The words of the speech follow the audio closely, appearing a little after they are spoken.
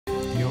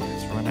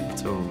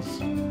tools.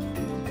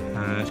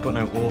 It's got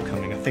no ore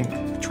coming. I think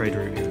the trade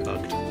route is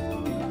bugged.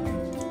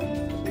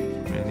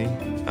 Really?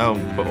 Oh,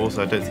 but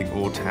also I don't think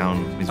Ore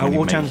Town is really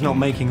Ore Town's not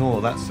making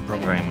ore, that's the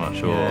problem. very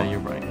much ore. Yeah, you're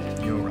right.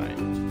 You're right.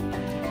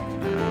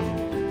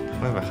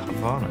 Wherever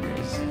Havana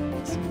is,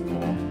 some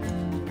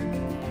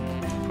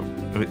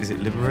ore. Is it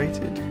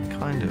liberated?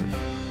 Kind of.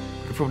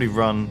 We could probably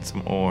run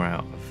some ore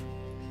out of.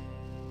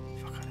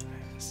 Fuck, I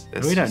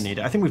don't know. We don't need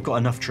it. I think we've got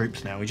enough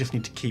troops now. We just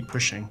need to keep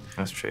pushing.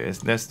 That's true.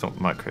 Let's not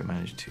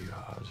micromanage too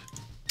hard.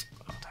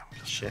 Oh,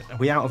 damn, Shit. Are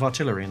we out of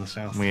artillery in the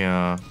south? we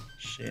are.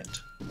 Shit.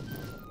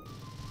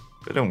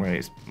 But don't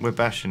worry, we're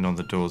bashing on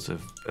the doors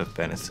of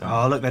Benison.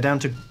 Oh, look, they're down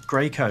to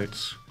grey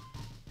coats.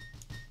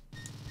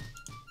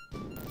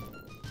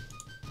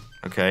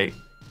 Okay,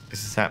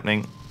 this is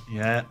happening.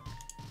 Yeah.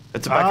 A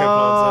tobacco planter.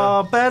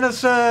 Oh,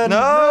 Benison! No,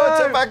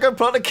 a tobacco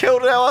planter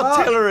killed our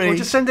artillery. We'll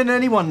just send in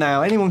anyone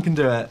now. Anyone can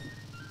do it.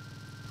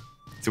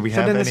 Do we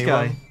Send have in this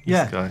anyone? guy.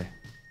 Yeah. This guy.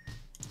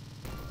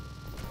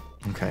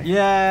 Okay.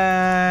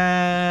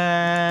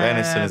 Yeah.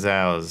 Benison is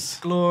ours.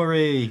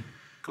 Glory.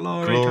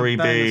 Glory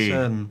to be.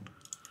 Benison.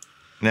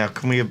 Now,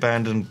 can we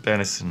abandon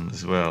Benison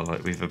as well,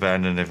 like we've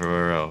abandoned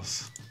everywhere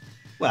else?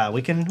 Well,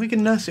 we can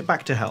nurse it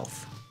back to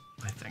health,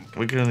 I think.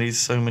 We're going to need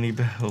so many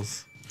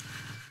bells.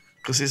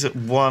 Because it's at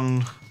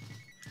one...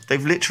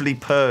 They've literally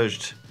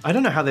purged I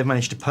don't know how they've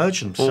managed to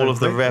purge them all so of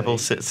the quickly. rebel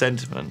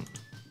sentiment.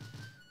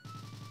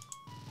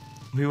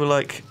 We were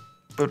like...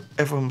 But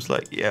everyone was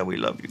like, yeah, we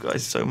love you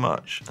guys so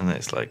much. And then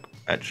it's like,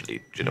 actually,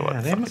 do you know what?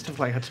 Yeah, they Fuck must it. have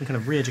like had some kind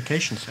of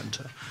re-education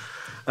centre.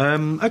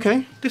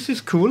 Okay, this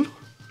is cool.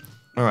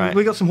 All right.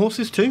 We got some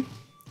horses too.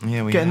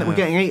 Yeah, We're have.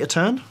 getting 8 a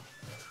turn.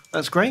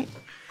 That's great.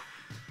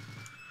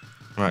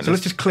 Right, So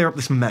let's just clear up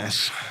this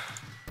mess.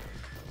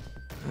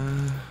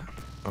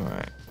 All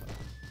right.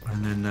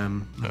 And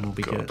then we'll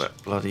be God, good.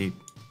 that bloody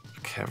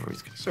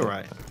cavalry's going to... It's all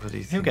right.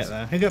 Bloody He'll get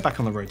there. He'll get back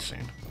on the road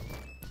soon.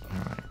 All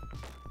right.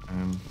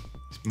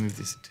 Let's move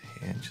this into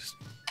here and just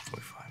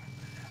fortify him in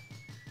there.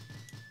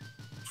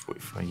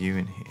 Fortify you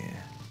in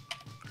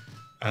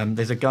here.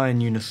 There's a guy in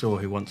Unisaur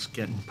who wants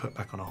getting put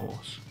back on a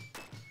horse.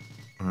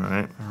 All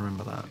right. I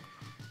remember that.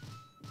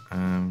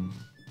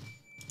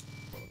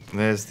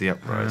 There's the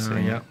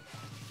uprising. Yeah.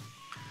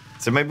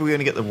 So maybe we're going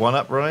to get the one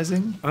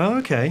uprising? Oh,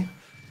 okay.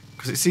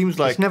 Because it seems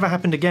like... It's never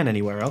happened again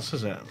anywhere else,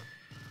 has it?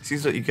 It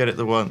seems like you get it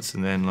the once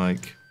and then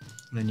like...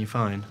 Then you're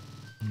fine.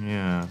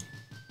 Yeah.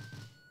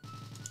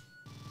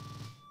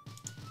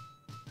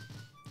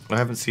 I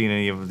haven't seen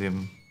any of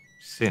them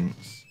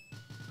since.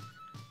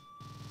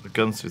 The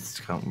gunsmiths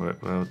can't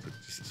work well.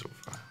 This is all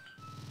fine.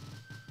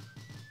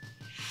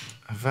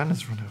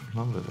 Havana's run over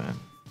longer then.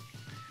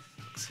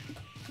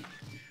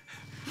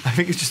 I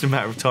think it's just a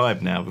matter of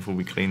time now before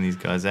we clean these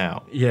guys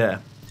out. Yeah.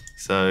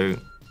 So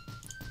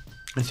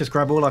Let's just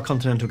grab all our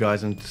continental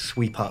guys and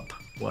sweep up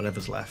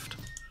whatever's left.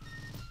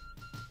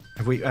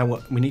 Have we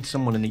need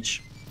someone in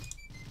each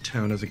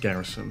town as a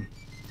garrison.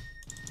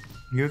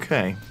 you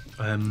okay?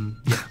 Yeah.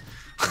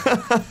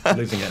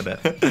 Losing it a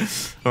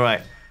bit. All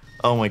right.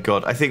 Oh my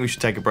god. I think we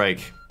should take a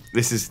break.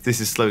 This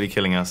is slowly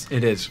killing us.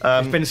 It is.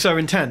 It's been so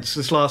intense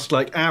this last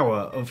hour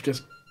of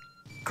just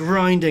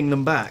grinding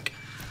them back.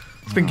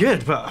 It's been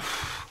good, but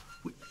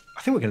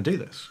I think we're going to do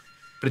this.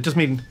 But it does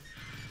mean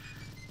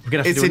we're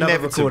going to have to do another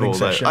recording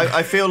session.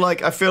 I feel like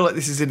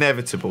this is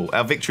inevitable.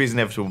 Our victory is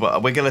inevitable,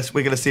 but we're gonna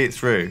see it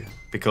through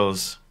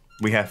because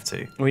we have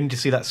to. We need to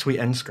see that sweet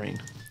end screen.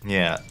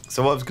 Yeah.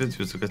 So what I was going to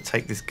do is we're going to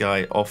take this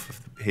guy off of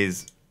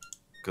his,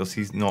 because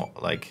he's not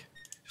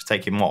just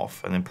take him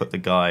off and then put the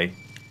guy.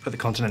 Put the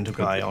continental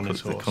guy on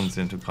his Put horse. the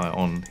continental guy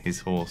on his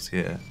horse.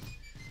 Yeah.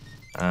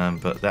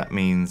 But that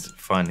means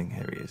finding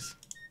here he is.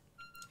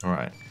 All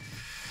right.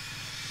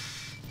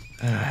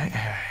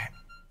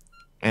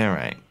 All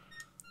right.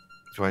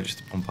 Do I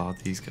just bombard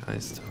these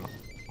guys? Start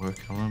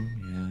working on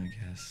them?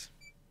 Yeah, I guess.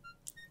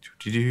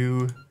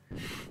 Do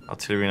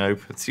artillery and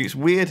open. See, it's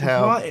weird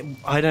how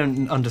I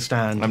don't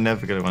understand. I'm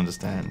never going to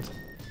understand.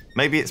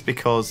 Maybe it's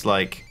because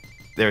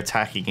they're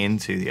attacking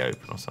into the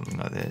open or something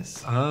like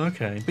this. Oh,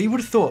 okay. But you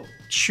would have thought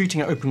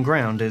shooting at open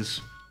ground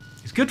is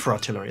good for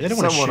artillery. They don't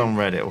want to shoot. Someone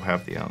on Reddit will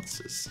have the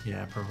answers.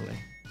 Yeah, probably.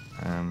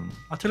 Um,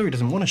 Artillery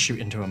doesn't want to shoot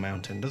into a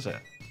mountain, does it?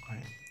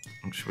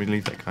 Right. should we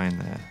leave that guy in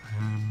there?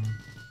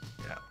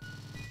 Yeah.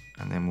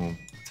 And then we'll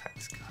attack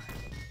this guy.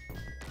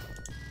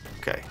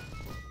 Okay.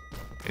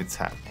 It's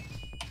happening.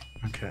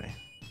 Okay.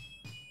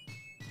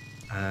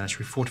 Should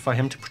we fortify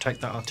him to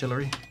protect that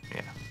artillery?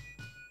 Yeah.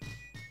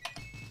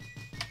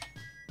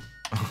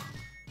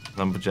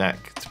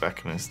 Lumberjack,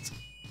 tobacconist,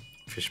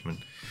 fisherman.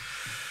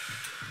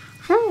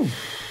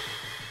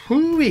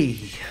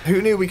 Hooey.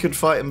 Who knew we could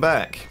fight him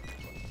back?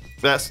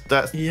 That's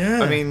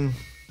Yeah. I mean,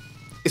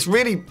 it's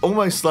really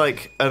almost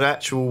like an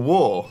actual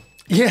war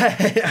Yeah,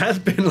 it has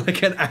been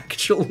like an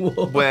actual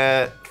war.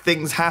 where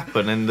things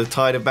happen and the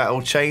tide of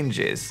battle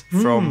changes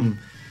from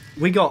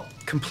We got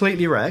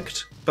completely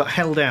wrecked, but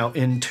held out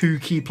in 2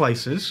 key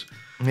places.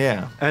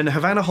 yeah. And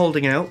Havana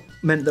holding out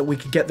meant that we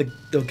could get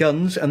the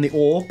guns and the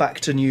ore back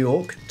to New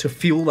York to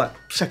fuel that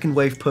second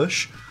wave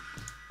push.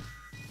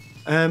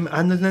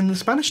 And then the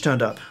Spanish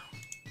turned up,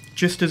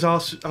 just as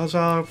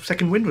our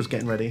second wind was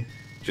getting ready.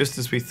 Just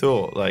as we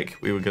thought, like,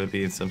 we were going to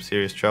be in some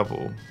serious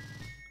trouble.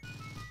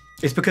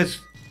 It's because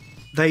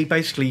they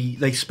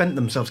spent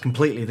themselves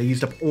completely. They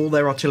used up all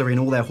their artillery and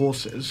all their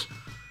horses.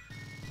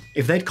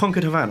 If they'd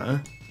conquered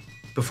Havana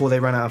before they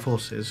ran out of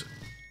horses,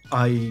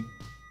 I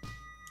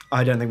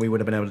don't think we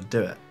would have been able to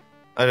do it.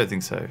 I don't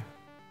think so.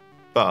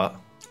 But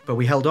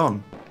we held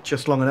on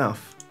just long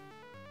enough.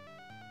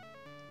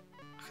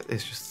 Look at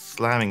this, just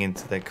slamming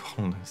into their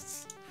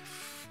colonists.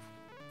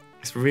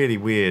 It's really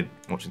weird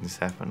watching this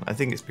happen. I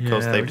think it's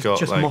because they've got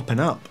just like,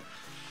 mopping up.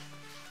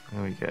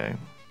 There we go.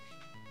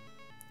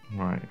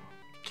 Right.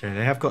 Okay,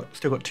 they have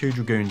still got 2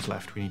 dragoons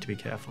left. We need to be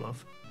careful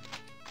of.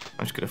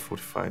 I'm just gonna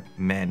fortify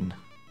men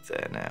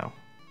there now.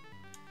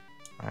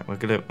 Right,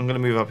 I'm gonna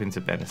move up into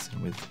Benison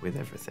with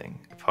everything,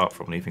 apart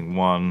from leaving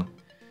 1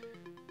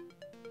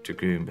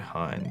 dragoon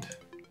behind.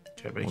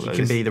 Okay, but he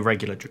can be the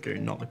regular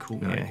dragoon, not the cool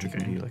guy dragoon. He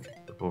can be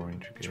like the boring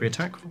dragoon. Should we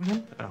attack with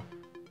him?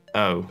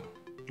 Oh.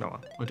 No,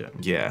 we'll do it.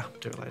 Yeah.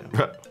 Do it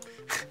later.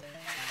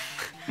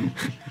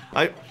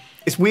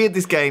 It's weird,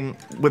 this game.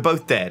 We're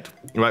both dead,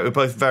 right? We're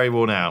both very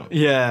worn out.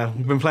 Yeah,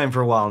 we've been playing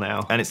for a while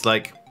now. And it's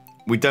like,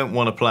 we don't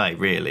want to play,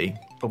 really.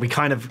 But we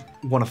kind of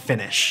want to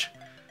finish.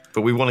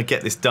 But we want to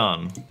get this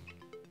done.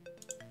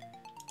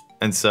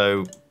 And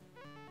so,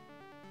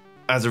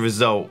 as a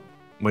result,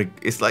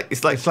 it's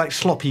like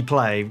sloppy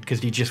play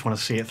because you just want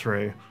to see it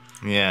through.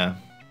 Yeah.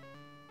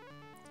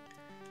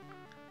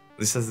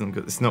 This isn't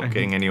good. It's not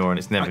getting anywhere, and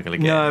it's never going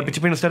to get. No, but to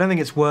be honest, I don't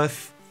think it's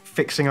worth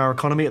fixing our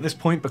economy at this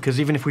point, because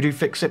even if we do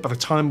fix it, by the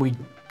time we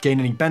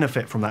gain any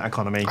benefit from that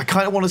economy, I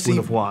kind of want to see.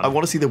 Won. I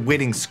want to see the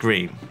winning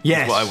screen. Yes,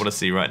 that's what I want to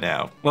see right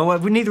now. Well,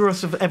 neither of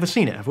us have ever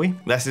seen it, have we?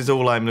 This is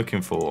all I'm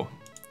looking for.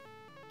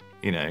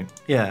 You know.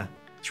 Yeah.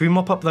 Should we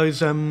mop up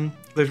those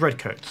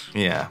redcoats?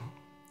 Yeah,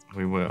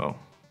 we will.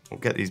 We'll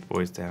get these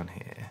boys down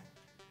here.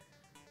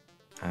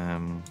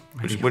 We'll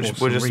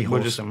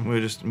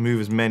just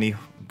move as many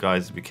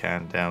guys as we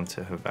can down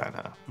to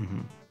Havana.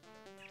 Mm-hmm.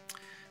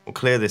 We'll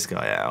clear this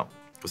guy out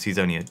because he's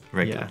only a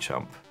regular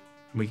chump.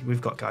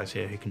 We've got guys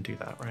here who can do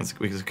that, right?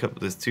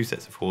 There's 2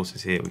 sets of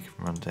horses here we can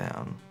run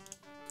down.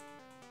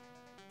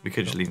 We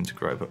could just leave them to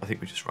grow, but I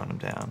think we just run them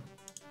down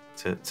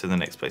to the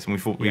next place. And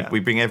we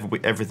bring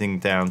everything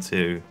down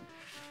to.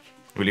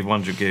 We leave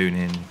 1 dragoon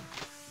in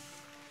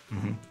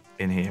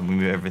here, and we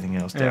move everything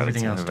else down.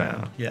 Everything else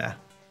down. Yeah.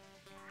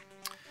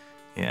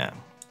 Yeah.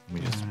 We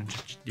just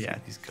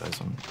get these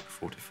guys on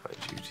fortified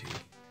duty.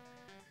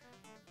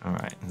 All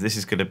right. This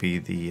is going to be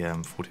the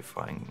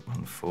fortifying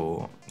one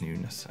for New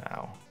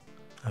Nassau.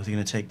 Was he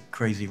going to take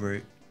crazy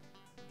route?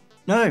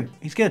 No,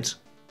 he's good.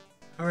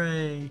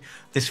 Hooray!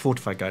 This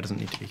fortified guy doesn't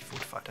need to be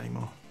fortified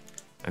anymore.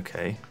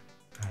 Okay.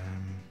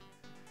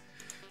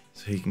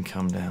 So he can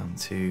come down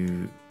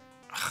to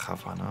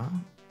Havana.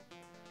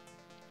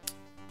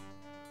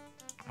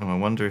 Oh, I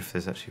wonder if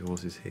there's actually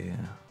horses here.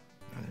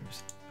 No, there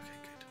is. Okay,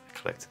 good. I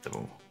collected them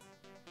all.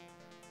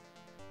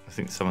 I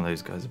think some of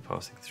those guys are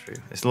passing through.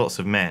 There's lots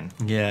of men.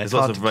 Yeah, there's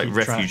lots of like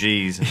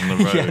refugees on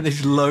the road. Yeah,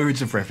 there's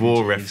loads of refugees.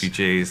 War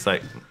refugees,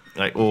 like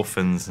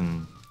orphans,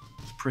 and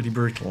it's pretty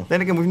brutal.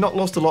 Then again, we've not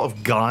lost a lot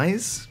of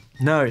guys.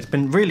 No, it's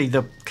been really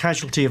the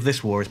casualty of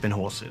this war has been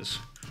horses.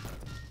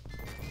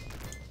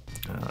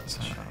 Oh, that's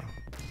a shame.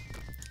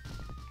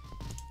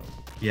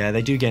 Yeah,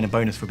 they do gain a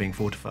bonus for being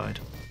fortified,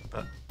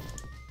 but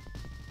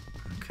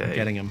okay,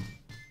 getting them,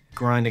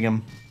 grinding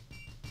them.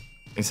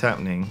 It's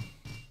happening.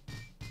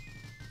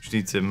 Just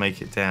need to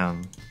make it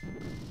down.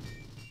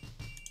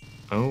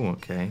 Oh,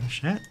 okay.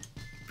 Shit.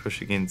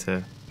 Pushing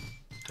into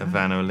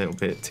Havana a little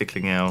bit,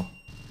 tickling out.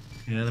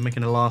 Yeah, they're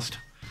making a last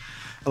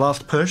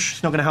push.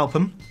 It's not going to help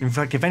them. In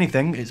fact, if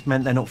anything, it's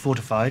meant they're not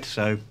fortified,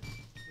 so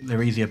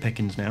they're easier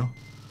pickings now.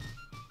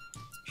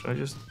 Should I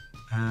just?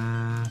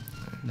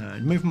 No,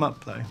 move them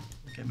up though.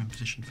 Get them in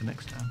position for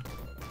next turn.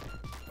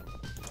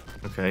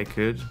 Okay,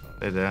 good.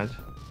 They're dad.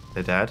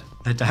 They're dad.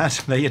 They're dad.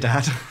 They're your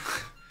dad.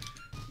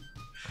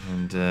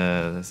 And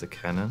there's a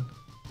cannon.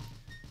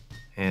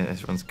 Here,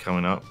 everyone's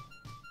coming up.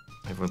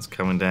 Everyone's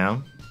coming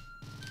down.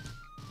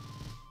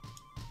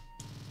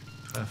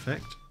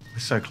 Perfect. We're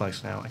so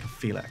close now. I can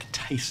feel it. I can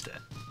taste it. I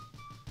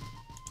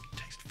can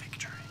taste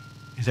victory.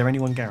 Is there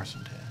anyone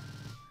garrisoned here?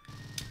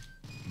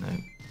 No.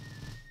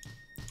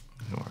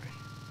 Don't worry. Okay.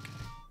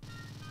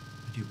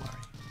 I do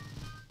worry.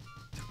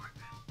 Don't worry,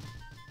 man.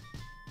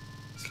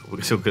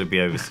 It's all going to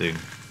be over soon. I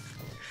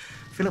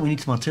feel like we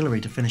need some artillery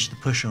to finish the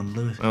push on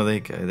Lewis. Oh, there you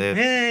go. They're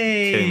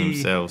killing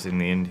themselves in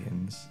the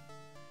Indians.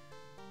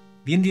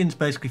 The Indians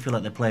basically feel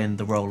like they're playing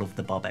the role of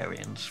the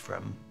barbarians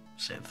from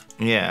Civ.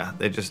 Yeah,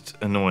 they're just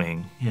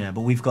annoying. Yeah,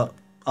 but we've got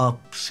our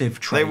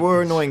Civ traits. They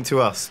were annoying to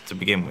us to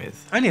begin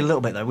with. Only a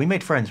little bit, though. We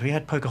made friends. We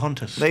had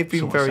Pocahontas. They've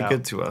been very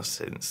good to us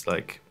since,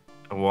 like,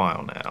 a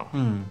while now.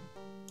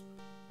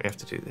 We have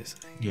to do this,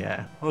 I think.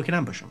 Yeah. Well, we can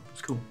ambush them.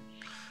 It's cool.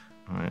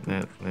 All right,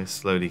 they're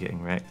slowly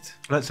getting wrecked.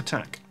 Let's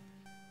attack.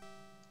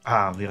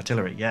 Ah, the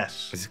artillery,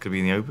 yes. Is this going to be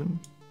in the open?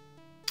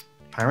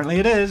 Apparently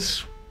it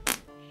is.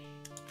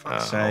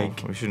 Fuck's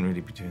sake. We shouldn't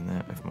really be doing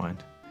that. Never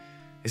mind.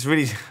 It's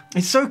really...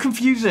 It's so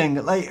confusing.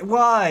 Like,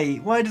 why?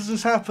 Why does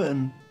this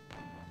happen?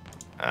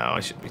 Oh, I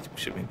should be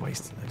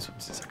wasting those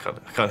horses. I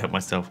can't help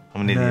myself.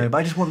 I'm an idiot. No, but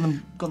I just want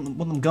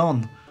them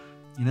gone.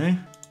 You know?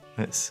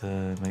 Let's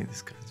make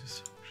this guy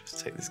just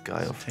take this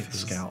guy off. Take the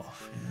scout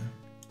off.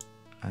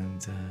 Yeah.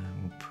 And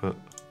we'll put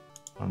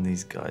one of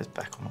these guys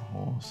back on a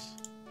horse.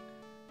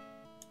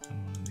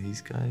 And one of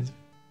these guys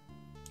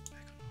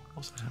back on a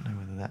horse. I don't know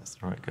whether that's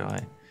the right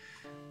guy.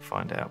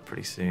 Find out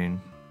pretty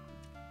soon.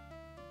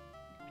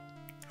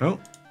 Oh,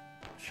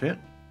 shit.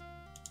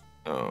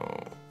 Oh,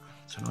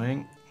 it's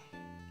annoying.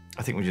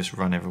 I think we just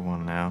run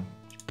everyone now.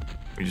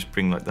 We just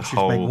bring like the Just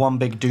whole... make one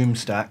big doom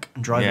stack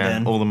and drive it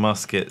in. all the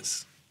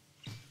muskets.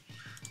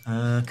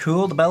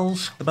 Cool, the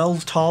bells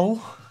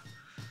toll.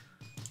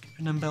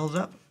 Keeping them bells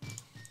up.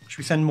 Should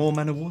we send more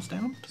men of wars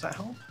down? Does that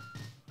help?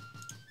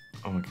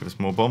 Oh, give us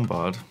more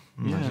bombard?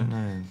 Yeah. I don't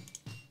know.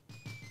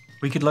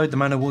 We could load the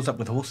man of wars up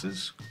with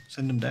horses,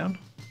 send them down.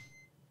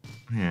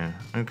 Yeah,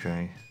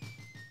 okay.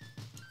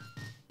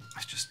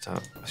 Let's just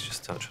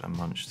start trying to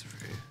munch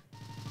through.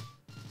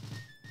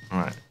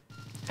 Alright.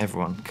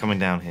 Everyone coming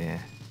down here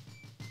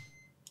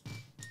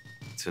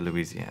to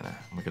Louisiana.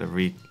 We're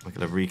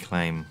gonna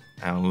reclaim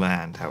our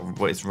land,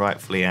 what is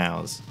rightfully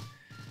ours.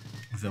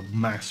 With a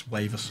mass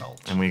wave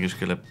assault. And we're just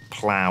gonna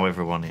plough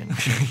everyone in.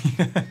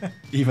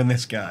 Even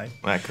this guy.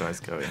 That guy's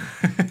going.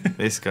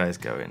 This guy's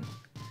going.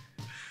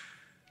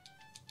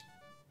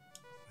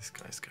 This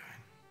guy's going.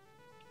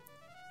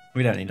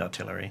 We don't need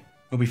artillery.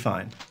 We'll be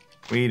fine.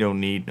 We don't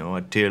need no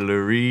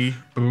artillery.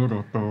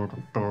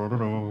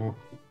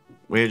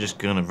 We're just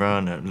gonna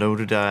run a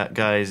load of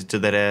guys to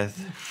the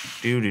death.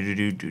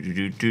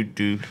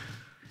 Do.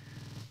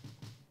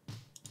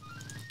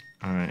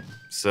 Alright,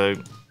 so...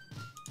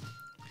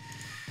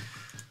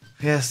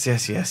 Yes.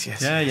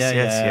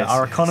 Yeah.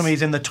 Our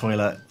economy's in the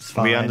toilet. It's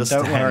fine. We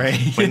understand. Don't worry.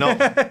 We're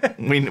not...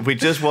 we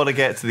just want to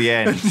get to the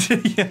end.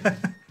 Yeah.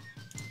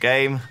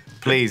 Game,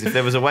 please, if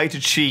there was a way to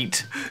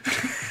cheat,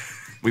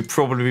 we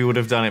probably would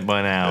have done it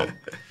by now.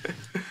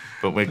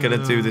 But we're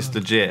gonna do this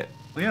legit.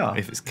 We are.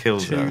 If it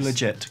kills us. Too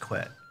legit to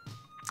quit.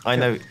 I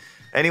know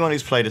anyone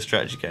who's played a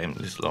strategy game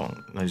this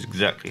long knows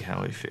exactly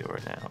how I feel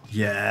right now.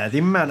 Yeah, the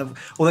amount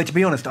of... Although, to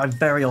be honest, I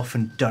very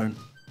often don't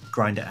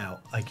grind it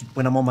out. Like,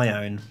 when I'm on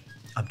my own,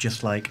 I'm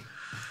just like...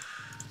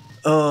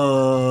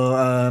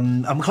 I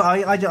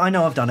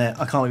know I've done it.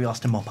 I can't be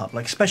asked to mop up.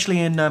 Like, especially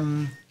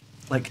in,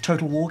 like,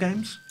 Total War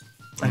games.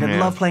 Like, I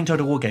love playing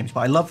Total War games,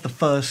 but I love the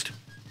first,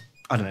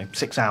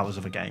 6 hours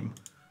of a game.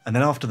 And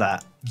then after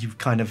that, you've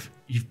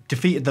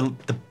defeated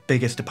the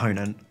biggest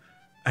opponent,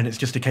 and it's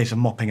just a case of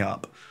mopping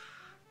up,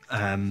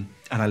 and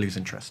I lose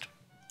interest.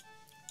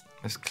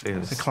 Let's clear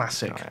this. It's a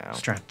classic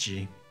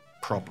strategy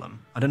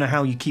problem. I don't know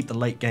how you keep the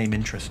late game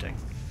interesting.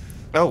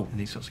 Oh, in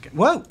these sorts of games.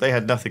 Whoa! They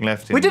had nothing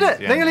left. We did it.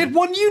 They only had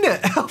one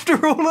unit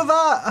after all of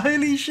that.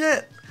 Holy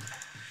shit!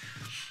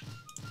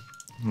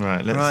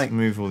 Right, let's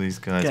move all these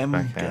guys back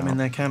out. Get them in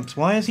their camps.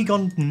 Why has he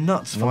gone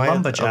nuts for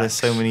lumberjacks? Why are there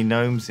so many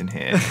gnomes in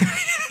here?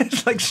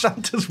 It's like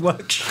Santa's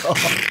workshop.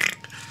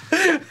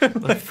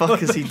 What the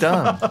fuck has he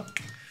done?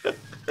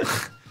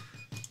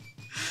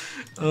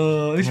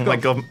 Oh my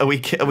god, are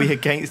we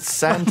against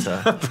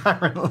Santa?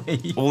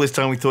 Apparently. All this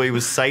time we thought he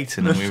was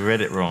Satan and we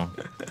read it wrong.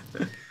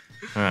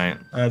 Alright.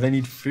 They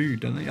need food,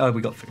 don't they? Oh,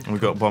 we got food. We've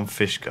got one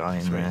fish guy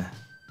in there.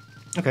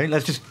 Okay,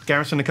 let's just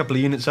garrison a couple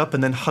of units up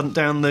and then hunt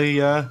down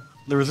the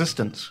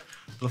resistance.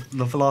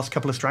 The last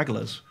couple of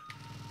stragglers.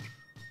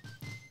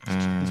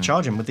 Let's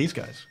charge him with these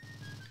guys.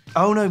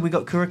 Oh no, we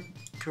got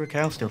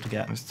Curacao still to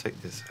get. Let's take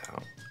this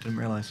out. Didn't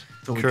realise.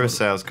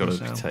 Curaçao's got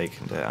to be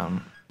taken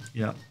down.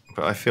 Yeah.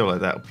 But I feel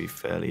like that would be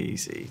fairly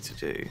easy to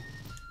do.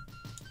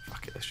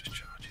 Fuck it, let's just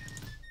charge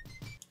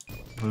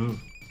it. Ooh.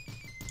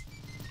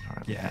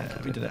 Alright,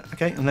 yeah, we did it.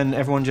 Okay, and then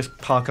everyone just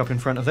park up in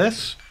front of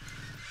this.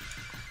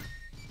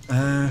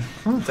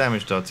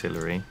 Damaged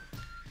artillery.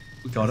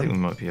 We got I him. think we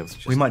might be able to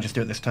just... We might just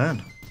do it this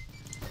turn.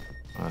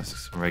 Oh, there's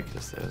some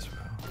regulars there as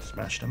well.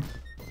 Smashed them.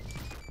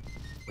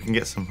 We can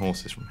get some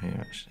horses from here,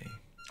 actually.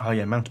 Oh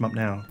yeah, mount them up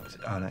now.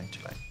 Oh no,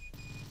 too late.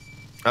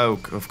 Oh,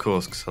 of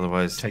course, because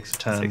otherwise... It takes a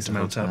turn to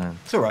mount up.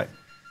 It's alright.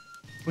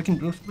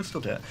 We'll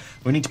still do it.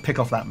 We need to pick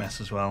off that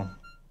mess as well.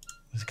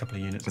 There's a couple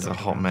of units. It's a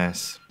hot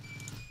mess.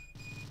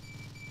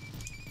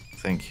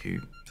 Thank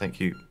you.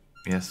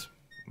 Yes,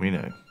 we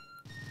know.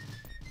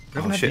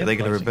 Oh shit, they're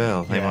going to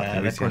rebel. They're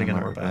probably going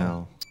to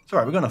rebel. It's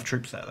alright, we've got enough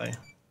troops there though.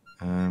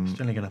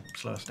 It's only going to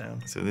slow us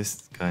down. So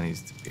this guy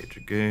needs to be a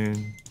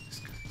dragoon. This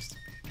guy needs to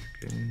be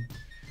a dragoon.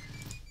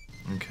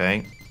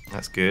 Okay,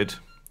 that's good.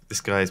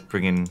 This guy's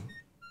bringing...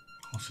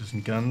 horses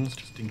and guns,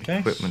 just in case.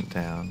 Equipment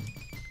down.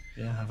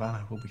 Yeah,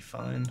 Havana will be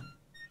fine.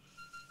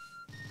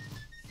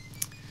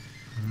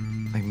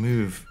 They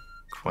move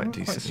quite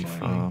decently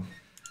far.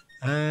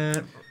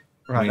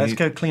 Right, let's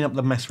go clean up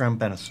the mess around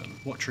Benison.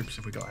 What troops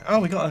have we got? Oh,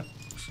 we got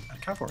a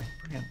cavalry.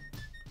 Brilliant.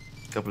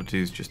 A couple of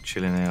dudes just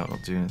chilling out,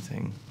 not doing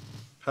anything.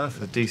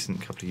 Perfect. A decent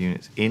couple of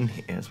units in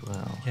here as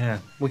well. Yeah,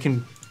 we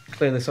can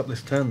clear this up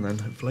this turn then,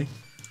 hopefully.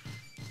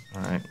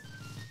 Alright,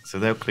 so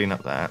they'll clean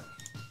up that.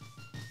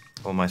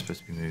 Or am I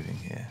supposed to be moving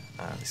here?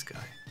 Ah, this guy.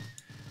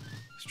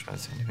 Let's try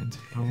and send him into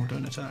here. Oh,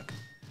 don't attack.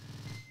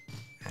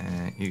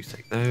 You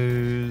take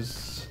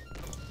those.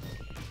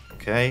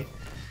 Okay.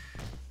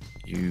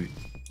 You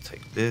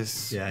take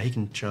this. Yeah, he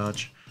can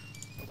charge.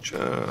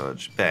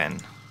 Charge. Ben.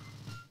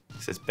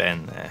 It says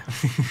Ben there.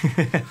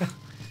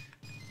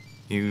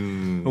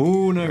 You.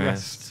 Oh, no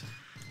rest.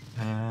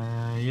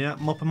 Yeah,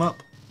 mop him up.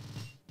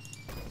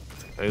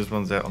 Take those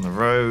ones out on the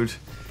road.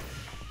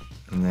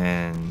 And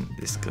then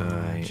this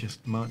guy.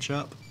 Just march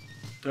up.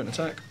 Don't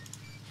attack.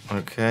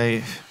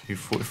 Okay. You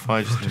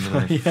fortify just in the middle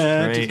of the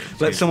Yeah, street.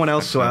 just let someone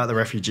else sort out the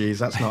refugees.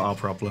 That's not our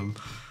problem.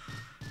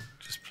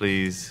 Just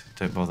please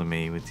don't bother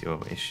me with your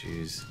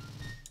issues.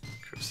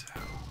 Crusoe.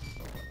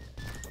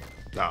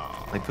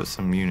 Oh, They put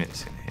some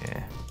units in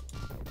here.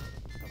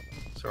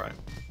 it's alright.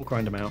 We'll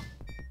grind them out.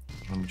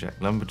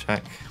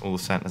 Lumberjack, all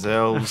the Santa's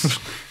elves.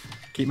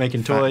 Keep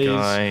making Fat toys.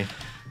 guy.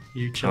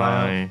 You chill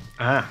out.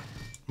 Ah,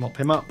 mop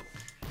him up.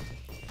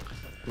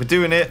 We're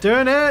doing it.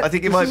 Doing it. I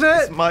think This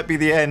this might be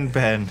the end,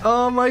 Ben.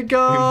 Oh my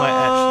god. We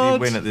might actually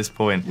win at this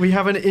point. We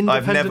have an independent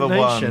I've never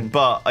nation. won,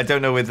 but I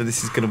don't know whether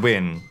this is going to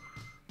win.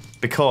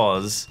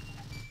 Because...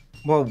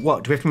 Well,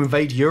 what? Do we have to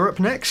invade Europe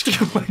next?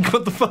 Like,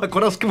 what the fuck?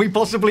 What else can we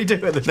possibly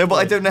do at this No, but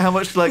I point? don't know how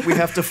much like we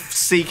have to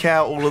seek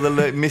out all of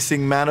the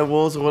missing manor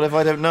wars or whatever.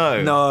 I don't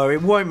know. No,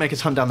 it won't make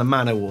us hunt down the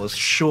manor wars,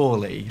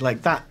 surely.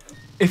 Like that.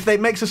 If it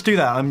makes us do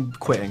that, I'm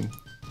quitting.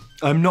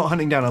 I'm not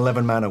hunting down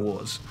 11 manor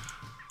wars.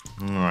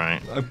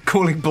 Right. I'm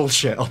calling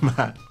bullshit on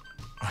that.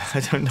 I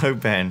don't know,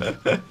 Ben.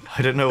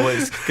 I don't know what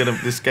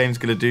this game's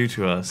gonna do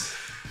to us.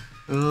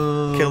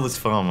 Kill this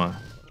farmer.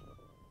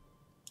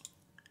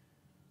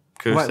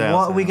 Right,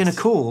 what are we going to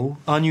call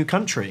our new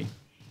country?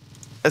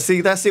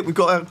 See, that's it. We've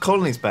got our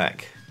colonies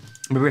back.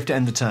 Maybe we have to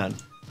end the turn.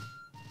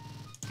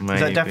 Maybe. Is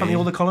that definitely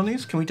all the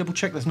colonies? Can we double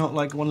check there's not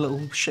like one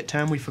little shit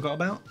town we forgot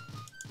about?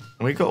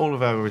 We got all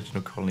of our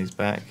original colonies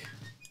back.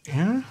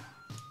 Yeah?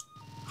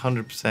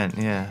 100%,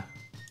 yeah.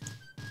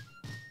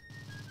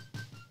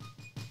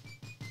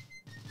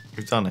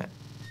 We've done it.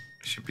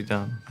 It should be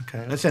done.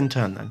 Okay, let's end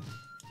turn then.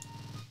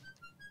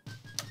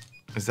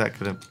 Is that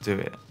going to do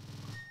it?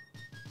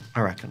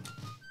 I reckon.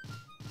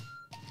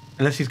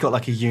 Unless he's got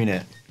like a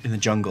unit in the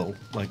jungle,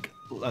 like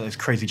those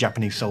crazy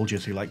Japanese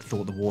soldiers who like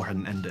thought the war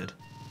hadn't ended.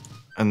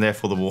 And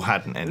therefore the war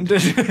hadn't ended.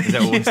 Is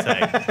that what we're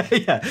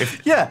saying? Yeah,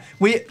 yeah.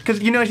 Because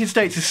the United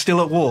States is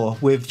still at war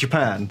with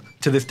Japan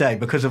to this day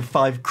because of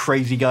 5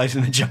 crazy guys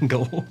in the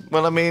jungle.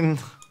 Well, I mean,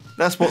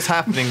 that's what's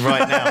happening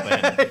right now,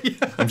 Ben.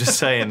 Yeah. I'm just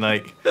saying,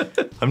 like,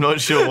 I'm not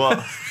sure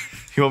what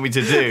you want me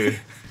to do.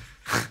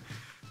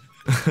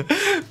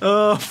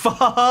 Oh,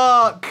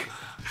 fuck!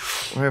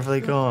 Where have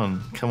they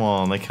gone? Come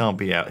on, they can't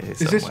be out here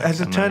somewhere. Has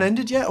the turn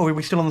ended yet, or are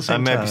we still on the same I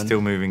may turn? be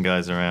still moving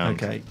guys around.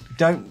 Okay.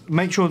 Don't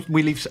make sure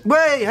we leave.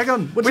 Wait, hang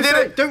on. What's We did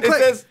it! Don't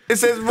click. It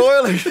says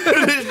Royal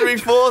Expeditionary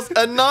Force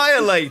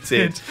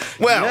annihilated.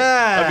 Well,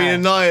 Yeah. I mean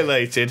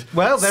annihilated.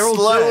 Well, they're all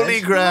slowly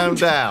dead.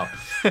 ground out.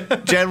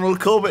 General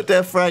Corbett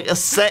Defrag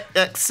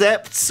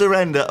accepts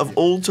surrender of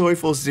all Tory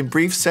forces in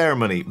brief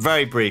ceremony.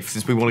 Very brief,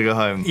 since we want to go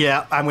home.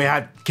 Yeah, and we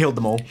had killed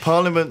them all.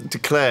 Parliament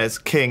declares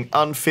King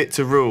unfit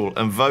to rule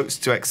and votes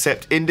to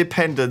accept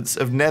independence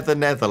of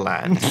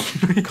Netherland.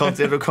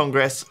 Continental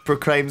Congress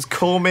proclaims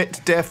Corbett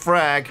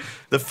Defrag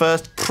the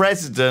first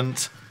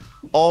president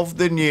of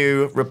the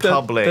new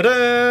republic.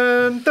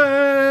 Dun,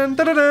 dun,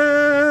 dun, dun,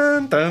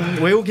 dun,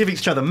 dun. We all give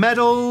each other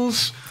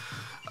medals.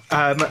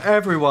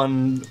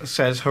 Everyone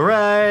says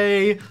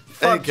hooray.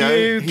 Fuck There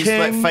you you, go. He's King.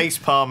 like face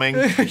palming.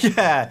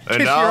 Yeah, kiss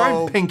your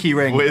own pinky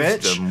ring,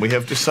 wisdom, bitch. we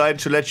have decided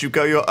to let you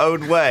go your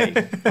own way.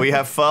 We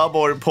have far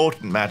more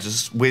important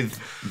matters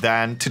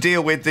to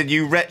deal with than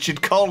you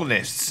wretched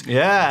colonists.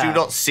 Yeah. Do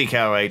not seek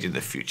our aid in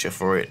the future,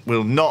 for it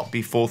will not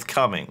be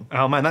forthcoming.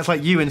 Oh man, that's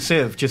like you and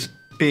Civ just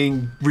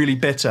being really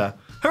bitter.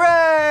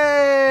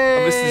 Hooray!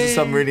 I'm listening to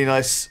some really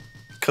nice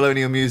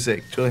colonial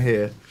music. Do you want to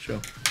hear? Sure.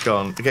 Go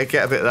on, get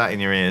a bit of that in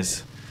your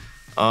ears.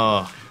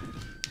 Oh,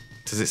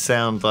 does it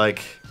sound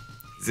like?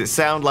 Does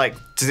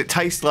it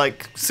taste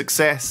like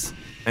success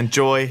and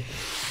joy?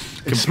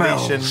 It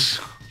smells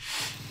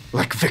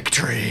like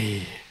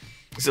victory.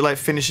 Is it like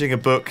finishing a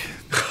book,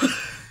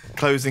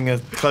 closing the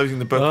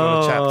book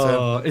on a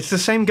chapter? It's the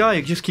same guy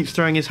who just keeps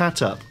throwing his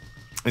hat up.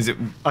 Is it?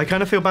 I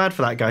kind of feel bad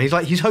for that guy.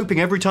 He's hoping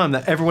every time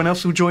that everyone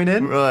else will join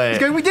in. Right. He's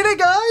going, "We did it,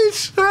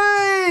 guys!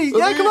 Hooray!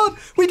 Yeah, come on,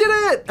 we did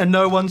it!" And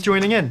no one's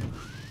joining in.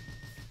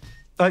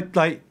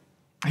 Like,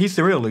 he's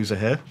the real loser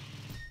here.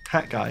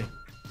 Hat guy.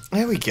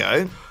 There we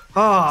go.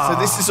 Ah. So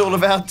this is all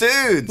about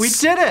dudes. We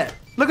did it!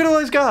 Look at all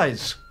those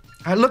guys.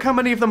 Look how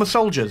many of them are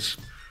soldiers.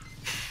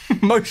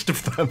 Most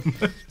of them.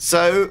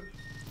 So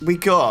we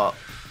got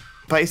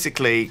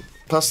basically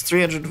plus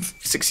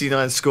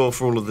 369 score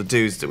for all of the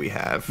dudes that we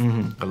have.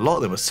 A lot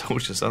of them are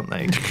soldiers, aren't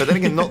they? But then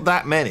again, not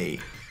that many.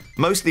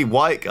 Mostly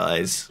white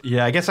guys.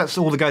 Yeah, I guess that's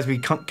all the guys we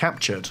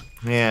captured.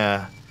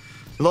 Yeah.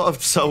 A lot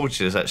of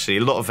soldiers, actually.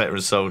 A lot of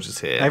veteran soldiers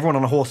here. Everyone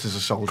on a horse is a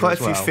soldier Quite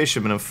as a few well.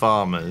 fishermen and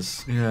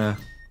farmers. Yeah.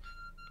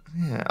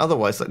 Yeah.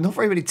 Otherwise, like not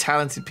very many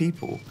talented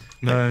people.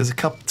 No. Like, there's a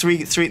couple,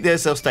 three.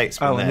 There's our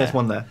statesman. Oh, there, and there's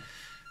one there.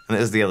 and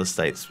there's the other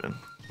statesman.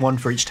 One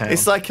for each town.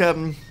 It's like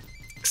a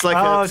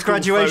it's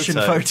graduation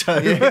photo.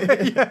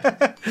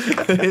 Yeah.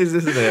 It is,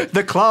 isn't it?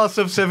 The class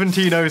of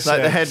 1706.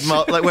 Like the head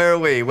like where are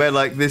we? We're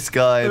like this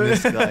guy and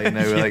this guy, you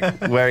know, we're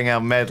like wearing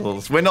our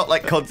medals. We're not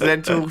like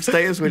continental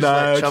status, we're just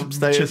like chump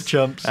status. Just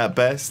chumps. At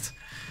best.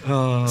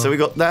 Oh. So we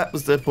got, that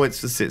was the points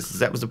for citizens,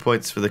 that was the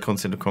points for the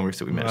Continental Congress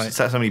that we mentioned. Right.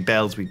 So that's how many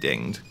bells we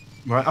dinged.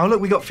 Right. Oh, look,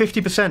 we got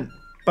 50%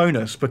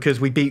 bonus because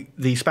we beat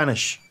the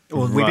Spanish,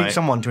 or we beat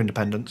someone to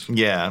independence.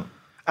 Yeah.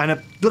 And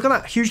look at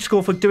that, huge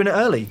score for doing it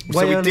early.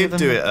 So we did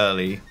do it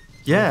early.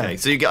 Yeah. Okay.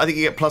 So I think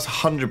you get plus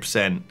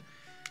 100%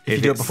 if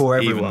you do it before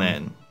everyone. Even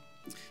then.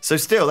 So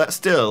still,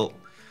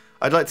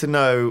 I'd like to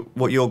know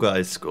what your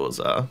guys' scores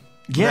are.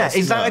 Yeah,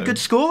 is that a good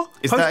score?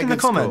 Post in the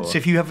comments score?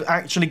 If you have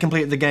actually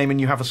completed the game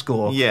and you have a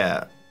score.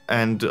 Yeah,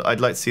 and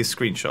I'd like to see a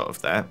screenshot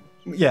of that.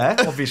 Yeah,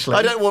 obviously.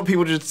 I don't want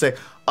people to just say,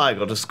 I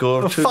got a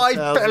score of 5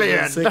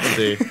 billion.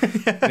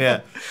 2060.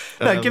 Yeah.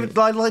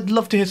 I'd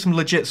love to hear some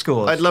legit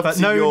scores. I'd love to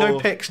see no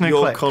pics, no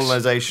your clicks.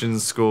 colonization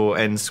score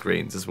end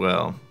screens as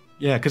well.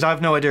 Yeah, because I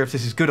have no idea if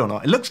this is good or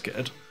not. It looks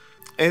good.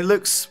 It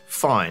looks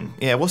fine.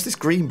 Yeah, what's this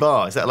green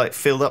bar? Is that like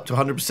filled up to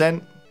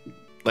 100%?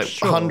 Like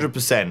Sure.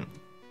 100%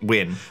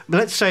 win. But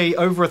let's say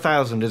over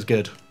 1,000 is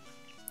good.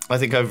 I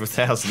think over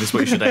 1,000 is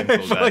what you should aim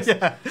for, guys.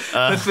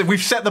 Yeah.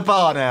 We've set the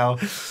bar now.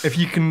 If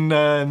you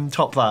can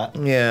top that.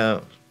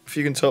 Yeah, if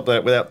you can top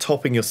that without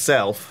topping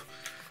yourself.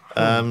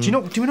 Do we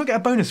not get a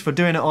bonus for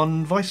doing it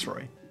on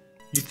Viceroy?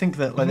 You'd think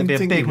that there'd be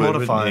a big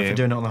modifier for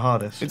doing it on the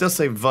hardest. It does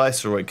say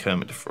Viceroy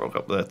Kermit the Frog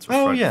up there.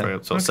 Oh, yeah.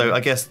 Okay. So I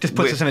guess just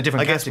puts us in a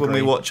different category. When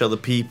we watch other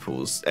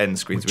people's end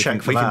screens, we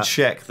can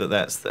check that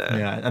that's there.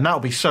 Yeah, and that'll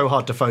be so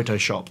hard to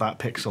Photoshop, that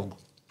pixel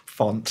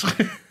font.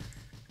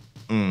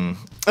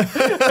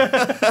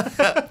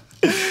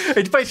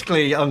 It's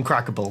basically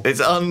uncrackable.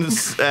 It's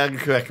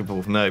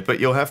uncrackable, no, but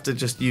you'll have to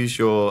just use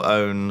your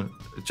own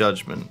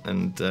judgment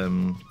and.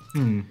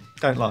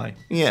 Don't lie.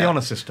 Yeah. It's the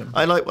honour system.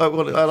 I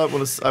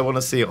want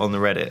to see it on the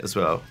Reddit as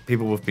well.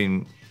 People have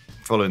been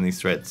following these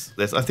threads.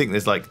 I think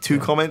there's like 2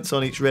 comments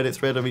on each Reddit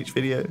thread of each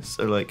video.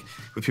 So like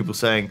with people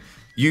saying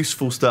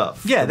useful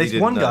stuff. Yeah, there's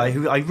one guy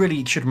who I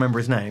really should remember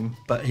his name,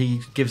 but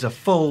he gives a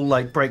full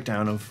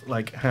breakdown of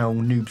how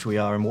noobs we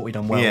are and what we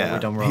done well, and what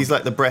we done wrong. He's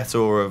like the Brett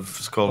Orr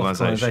of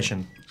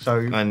colonization. So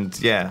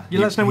let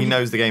us know he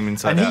knows the game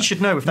inside out. And he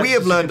should know if that's we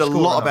have learned a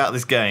lot about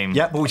this game.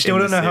 Yeah, but we still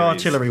don't know how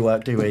artillery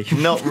work, do we?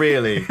 Not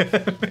really.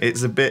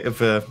 It's a bit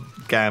of a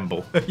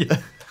gamble.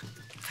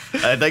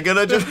 Are they going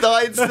to just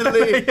die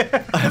instantly?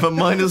 I have a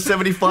minus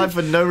 75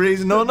 for no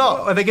reason or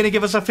not. Are they going to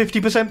give us a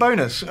 50%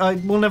 bonus?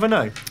 We'll never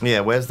know. Yeah,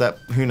 where's that?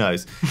 Who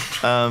knows?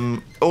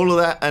 All of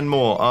that and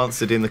more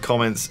answered in the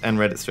comments and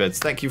Reddit threads.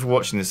 Thank you for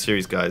watching this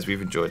series, guys.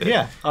 We've enjoyed it.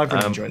 Yeah, I've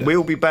really enjoyed it.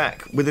 We'll be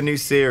back with a new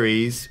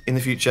series in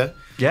the future.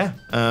 Yeah.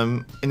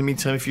 In the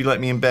meantime, if you like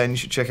me and Ben, you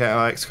should check out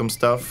our XCOM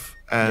stuff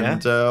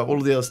and all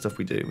of the other stuff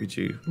we do. We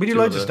do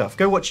loads of stuff.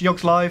 Go watch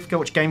Yogs Live. Go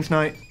watch Games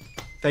Night.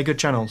 They're good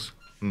channels.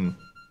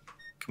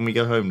 Can we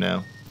go home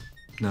now?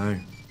 No.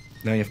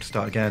 Now you have to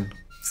start again.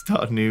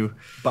 Start anew.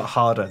 But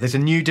harder. There's a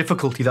new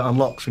difficulty that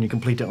unlocks when you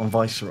complete it on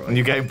Viceroy.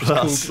 New Game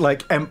Plus. It's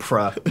called,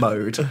 Emperor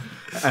mode.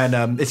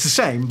 And it's the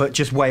same, but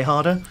just way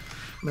harder.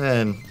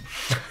 Man,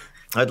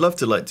 I'd love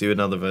to do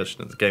another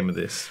version of the game of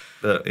this,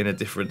 but in a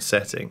different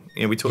setting.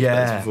 We talked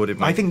about this before, didn't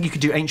we? I think you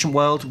could do Ancient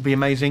World, would be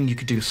amazing. You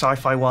could do a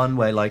sci-fi one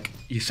where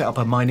you set up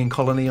a mining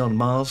colony on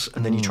Mars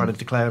and then you try to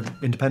declare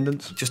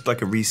independence. Just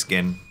like a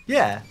reskin.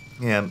 Yeah.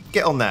 Yeah,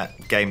 get on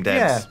that, game devs.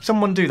 Yeah,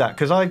 someone do that,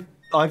 because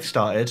I've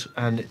started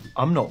and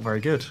I'm not very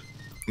good.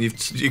 You're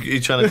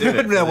trying to do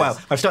it? No, well,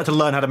 I've started to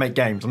learn how to make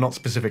games. I'm not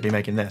specifically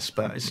making this,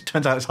 but it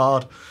turns out it's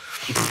hard.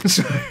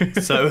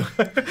 So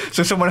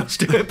someone else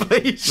do it,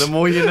 please. The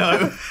more you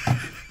know.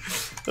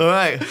 All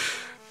right,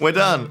 we're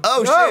done.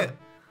 Shit.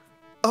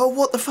 Oh,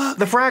 what the fuck?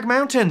 The Frag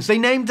Mountains. They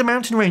named the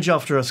mountain range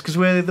after us because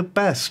we're the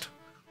best.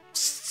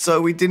 So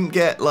we didn't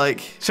get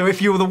So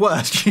if you're the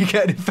worst, you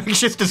get an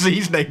infectious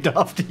disease named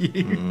after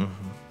you.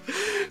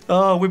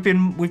 Oh, we've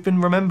been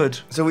remembered.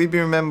 So we've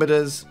been remembered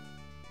as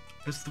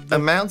a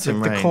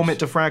mountain range. The Cormit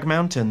de Frag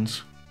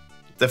Mountains.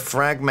 The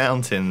Frag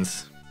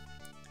Mountains.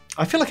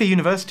 I feel like a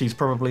university's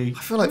probably.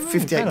 I feel like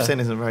 58%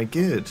 isn't very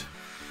good. Do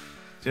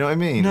you know what I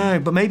mean? No,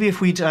 but maybe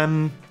if we'd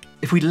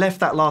left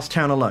that last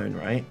town alone,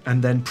 right,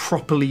 and then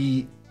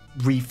properly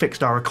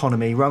refixed our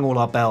economy, rung all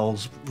our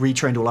bells,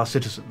 retrained all our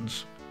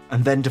citizens,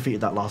 and then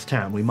defeated that last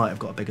town, we might have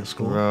got a bigger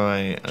score.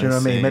 Right. Do you know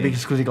what I mean? Maybe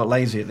just because he got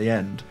lazy at the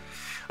end.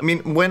 I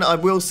mean, when I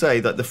will say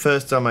that the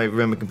first time I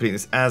remember completing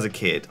this as a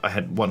kid, I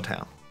had one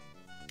town.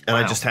 And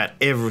I just had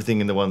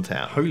everything in the one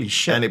town. Holy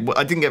shit. And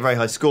I didn't get a very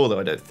high score, though,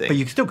 I don't think. But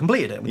you still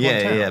completed it with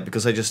one town. Yeah,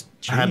 because I just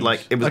had,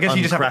 it was I guess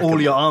you just have all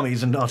your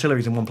armies and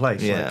artilleries in one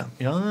place. Yeah.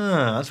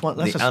 That's the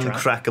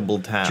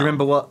uncrackable town. Do you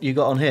remember what you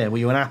got on here? Were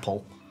you an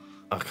apple?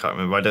 I can't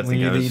remember. I don't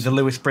think I I was... the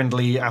Lewis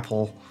Brindley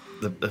apple?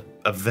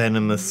 A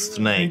venomous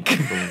snake,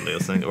 probably, or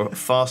something. Or a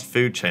fast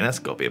food chain. That's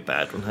got to be a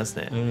bad one,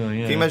 hasn't it? Oh,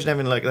 yeah. Can you imagine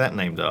having that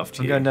named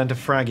after you? I'm going down to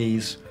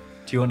Fraggies.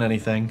 you want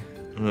anything?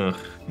 Ugh.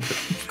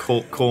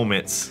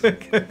 Cormits.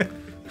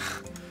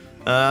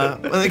 Well,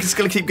 they're just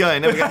going to keep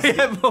going.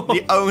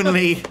 The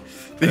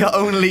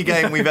only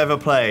game we've ever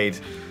played.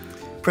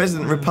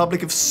 President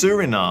Republic of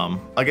Suriname.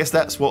 I guess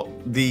that's what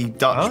the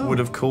Dutch would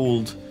have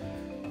called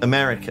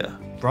America.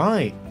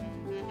 Right.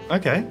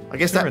 Okay. I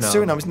guess that's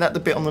Suriname. Isn't that the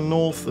bit on the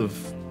north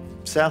of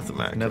South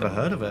America? Never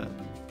heard of it,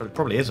 but it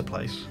probably is a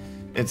place.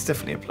 It's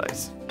definitely a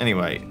place.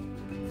 Anyway,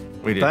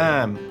 we did.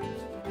 Bam.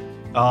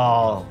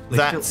 Oh.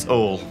 That's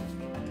all.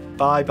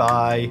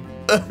 Bye-bye.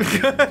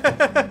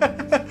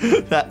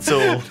 That's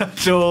all.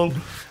 That's all.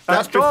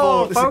 That's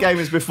before. This game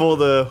is before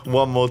the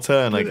one more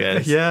turn, I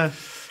guess. Yeah.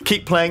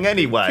 Keep playing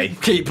anyway.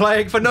 Keep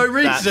playing for no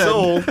reason. That's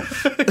all.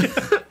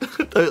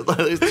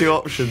 Those two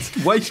options.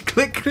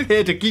 Click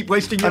here to keep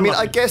wasting your life.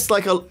 I guess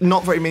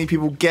not very many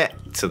people get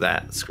to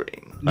that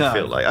screen.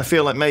 No. I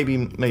feel like maybe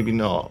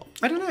not.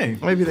 I don't know.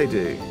 Maybe they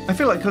do. I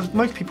feel like because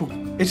most people,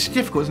 it's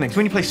difficult, isn't it? Because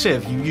when you play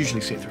Civ, you usually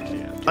see it through to the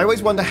end. I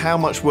always wonder how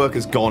much work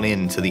has gone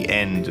into the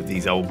end of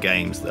these old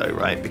games, though,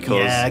 right?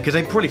 Because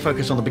they probably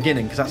focus on the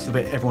beginning because that's the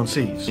bit everyone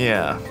sees.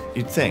 Yeah,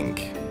 you'd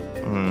think.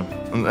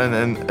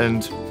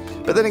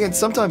 But then again,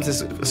 sometimes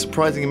there's a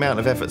surprising amount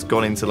of effort's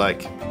gone into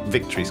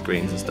victory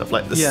screens and stuff.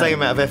 Like the same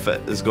amount of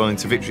effort has gone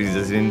into victories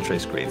as in intro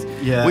screens.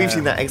 Yeah. We've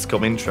seen that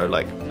XCOM intro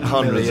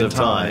hundreds of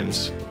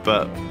times,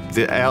 but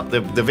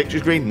the victory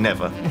screen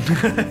never.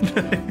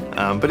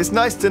 But it's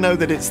nice to know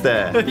that it's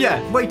there.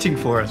 Yeah, waiting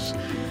for us.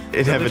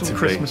 Inevitably. It's a little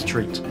Christmas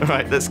treat. All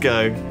right, let's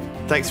go.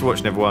 Thanks for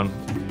watching, everyone.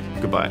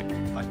 Goodbye.